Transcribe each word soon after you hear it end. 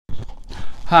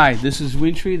Hi, this is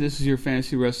Wintry. This is your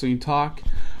fantasy wrestling talk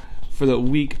for the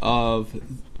week of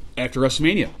after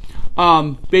WrestleMania.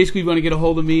 Basically, if you want to get a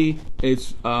hold of me,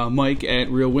 it's Mike at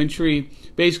Real Wintry.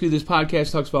 Basically, this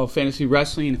podcast talks about fantasy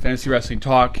wrestling and fantasy wrestling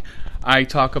talk. I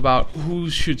talk about who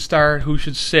should start, who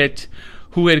should sit,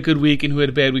 who had a good week, and who had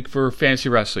a bad week for fantasy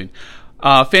wrestling.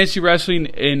 Fantasy wrestling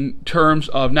in terms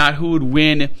of not who would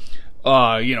win,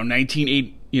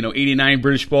 89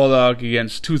 British Bulldog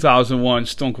against 2001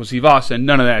 Stone Cold Steve Austin.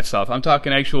 None of that stuff. I'm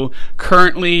talking actual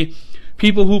currently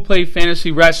people who play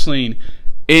fantasy wrestling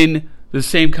in the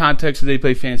same context that they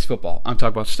play fantasy football. I'm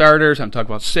talking about starters. I'm talking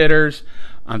about sitters.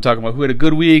 I'm talking about who had a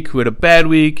good week, who had a bad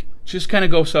week. Just kind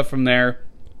of go stuff from there.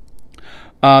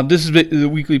 This is the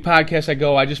weekly podcast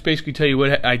I just basically tell you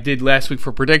what I did last week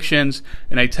for predictions,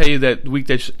 and I tell you that the week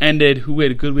that just ended, who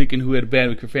had a good week and who had a bad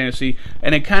week for fantasy,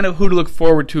 and then kind of who to look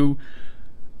forward to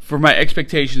for my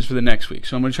expectations for the next week.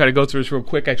 So I'm going to try to go through this real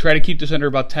quick. I try to keep this under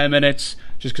about 10 minutes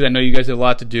just because I know you guys have a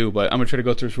lot to do, but I'm going to try to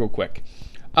go through this real quick.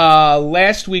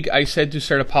 Last week I said to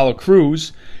start Apollo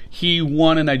Crews. He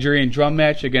won a Nigerian drum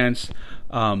match against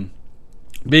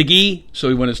Big E, so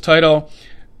he won his title.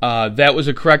 That was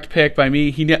a correct pick by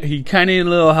me. He kind of needed a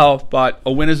little help, but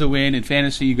a win is a win in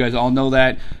fantasy. You guys all know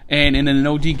that. And in an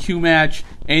ODQ match,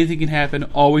 anything can happen.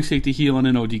 Always take the heel in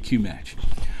an ODQ match.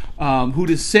 Who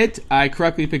to sit? I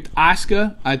correctly picked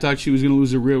Asuka. I thought she was going to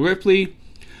lose to Rhea Ripley.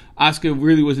 Asuka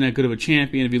really wasn't that good of a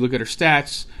champion. If you look at her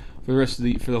stats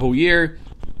for the whole year,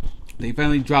 they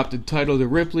finally dropped the title to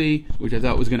Ripley, which I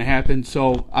thought was going to happen.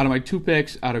 So out of my two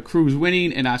picks, out of Cruz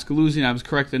winning and Asuka losing, I was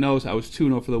correct in those. I was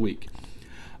 2-0 for the week.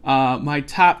 My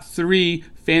top three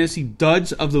fantasy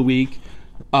duds of the week.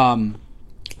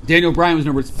 Daniel Bryan was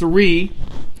number 3.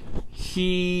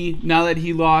 Now that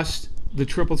he lost the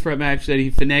triple threat match that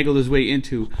he finagled his way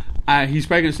into, he's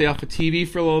probably going to stay off of TV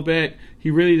for a little bit.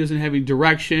 He really doesn't have any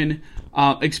direction.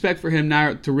 Expect for him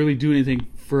not to really do anything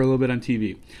for a little bit on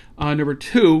TV. Number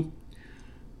 2,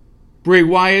 Bray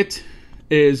Wyatt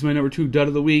is my number 2 dud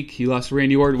of the week. He lost to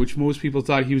Randy Orton, which most people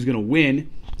thought he was going to win.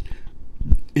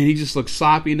 And he just looked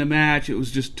sloppy in the match. It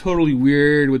was just totally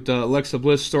weird with the Alexa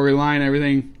Bliss storyline and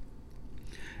everything.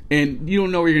 And you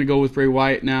don't know where you're going to go with Bray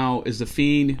Wyatt now as The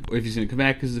Fiend, or if he's going to come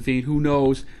back as The Fiend. Who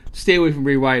knows? Stay away from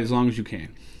Bray Wyatt as long as you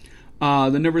can.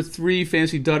 The number 3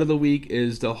 fantasy dud of the week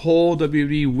is the whole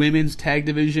WWE Women's Tag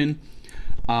Division.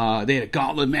 They had a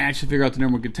gauntlet match to figure out the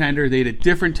number 1 contender. They had a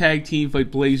different tag team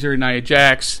fight Blazer and Nia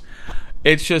Jax.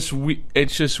 It's just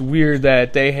weird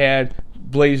that they had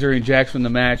Blazer and Jax win the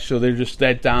match, so they're just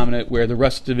that dominant where the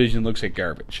rest of the division looks like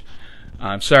garbage.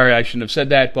 I'm sorry I shouldn't have said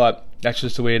that, but that's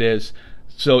just the way it is.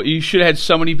 So you should have had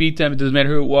somebody beat them. It doesn't matter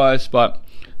who it was, but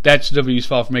that's WWE's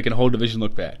fault for making the whole division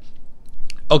look bad.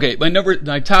 Okay,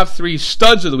 my top 3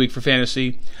 studs of the week for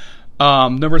fantasy.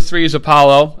 Number 3 is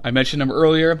Apollo. I mentioned him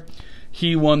earlier.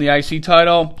 He won the IC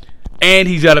title, and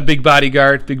he's got a big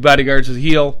bodyguard. Big bodyguards as a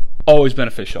heel, always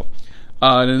beneficial.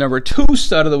 The number 2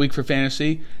 stud of the week for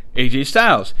fantasy, AJ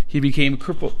Styles. He became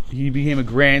a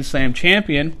Grand Slam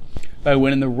champion by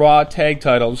winning the Raw tag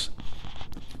titles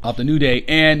of the New Day,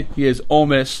 and he has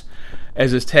Omos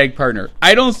as his tag partner.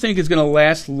 I don't think it's going to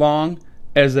last long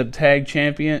as the tag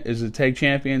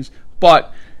champions,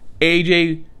 but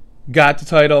AJ got the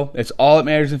title. That's all that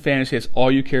matters in fantasy. That's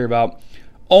all you care about.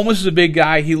 Omos is a big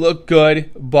guy. He looked good,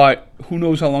 but who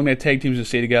knows how long that tag team's going to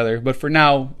stay together. But for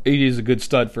now, AJ is a good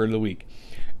stud for the week.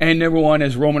 And number 1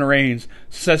 is Roman Reigns,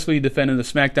 successfully defending the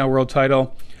SmackDown World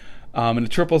title. In the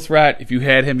triple threat, if you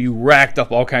had him, you racked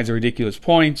up all kinds of ridiculous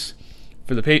points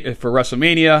for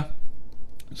WrestleMania.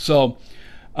 So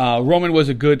Roman was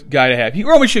a good guy to have.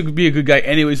 Roman should be a good guy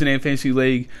anyways in a fantasy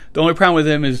league. The only problem with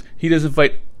him is he doesn't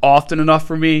fight often enough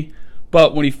for me.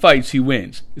 But when he fights, he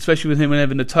wins. Especially with him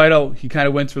having the title, he kind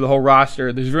of went through the whole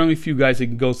roster. There's really few guys that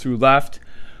can go through left.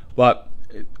 But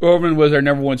Roman was our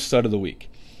number 1 stud of the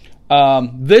week.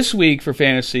 This week for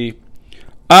fantasy,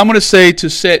 I'm going to say to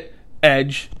sit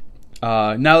Edge.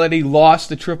 Now that he lost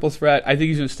the triple threat, I think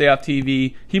he's going to stay off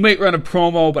TV. He might run a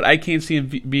promo, but I can't see him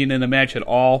being in the match at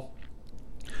all.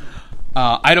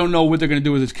 I don't know what they're going to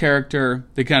do with his character.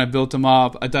 They kind of built him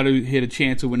up. I thought he had a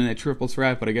chance of winning that triple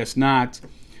threat, but I guess not.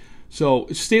 So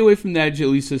stay away from Edge at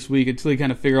least this week until they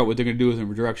kind of figure out what they're going to do with him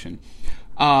in direction.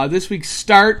 This week's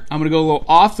start, I'm going to go a little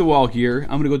off the wall here.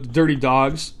 I'm going to go with the Dirty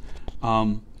Dogs.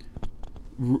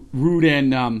 Rude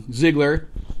and Ziggler.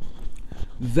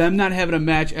 Them not having a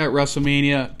match at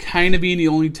WrestleMania, kind of being the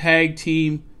only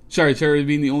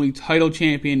being the only title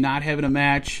champion, not having a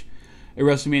match at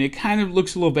WrestleMania, it kind of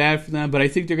looks a little bad for them, but I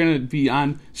think they're going to be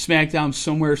on SmackDown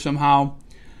somewhere, somehow.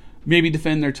 Maybe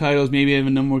defend their titles, maybe have a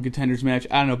number 1 contenders match,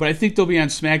 I don't know, but I think they'll be on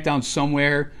SmackDown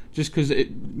somewhere just because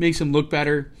it makes him look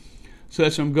better. So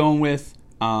that's what I'm going with.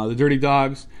 The Dirty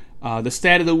Dogs. The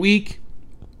stat of the week,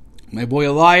 my boy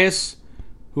Elias,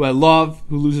 who I love,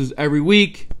 who loses every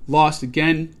week, lost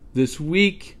again this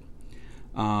week.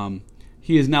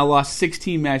 He has now lost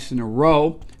 16 matches in a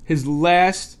row. His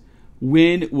last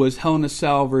win was Hell in a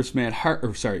Cell versus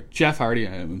Jeff Hardy.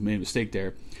 I made a mistake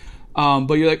there.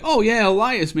 But you're like, oh yeah,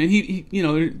 Elias, man. He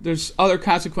there's other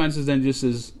consequences than just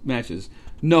his matches.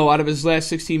 No, out of his last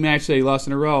 16 matches that he lost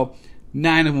in a row,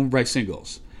 9 of them were by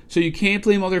singles. So you can't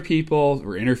blame other people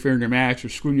or interfering in your match or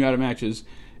screwing you out of matches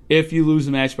if you lose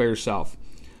a match by yourself.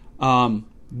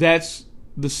 That's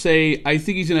the say. I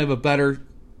think he's going to have a better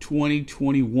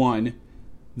 2021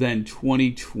 than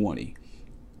 2020.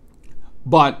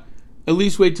 But at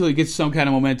least wait till he gets some kind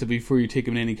of momentum before you take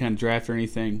him in any kind of draft or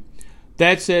anything.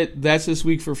 That's it. That's this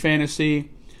week for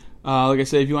fantasy. Like I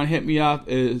said, if you want to hit me up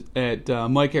at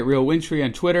Mike at Real Wintry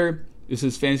on Twitter. This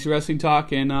is Fantasy Wrestling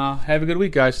Talk, and have a good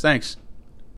week, guys. Thanks.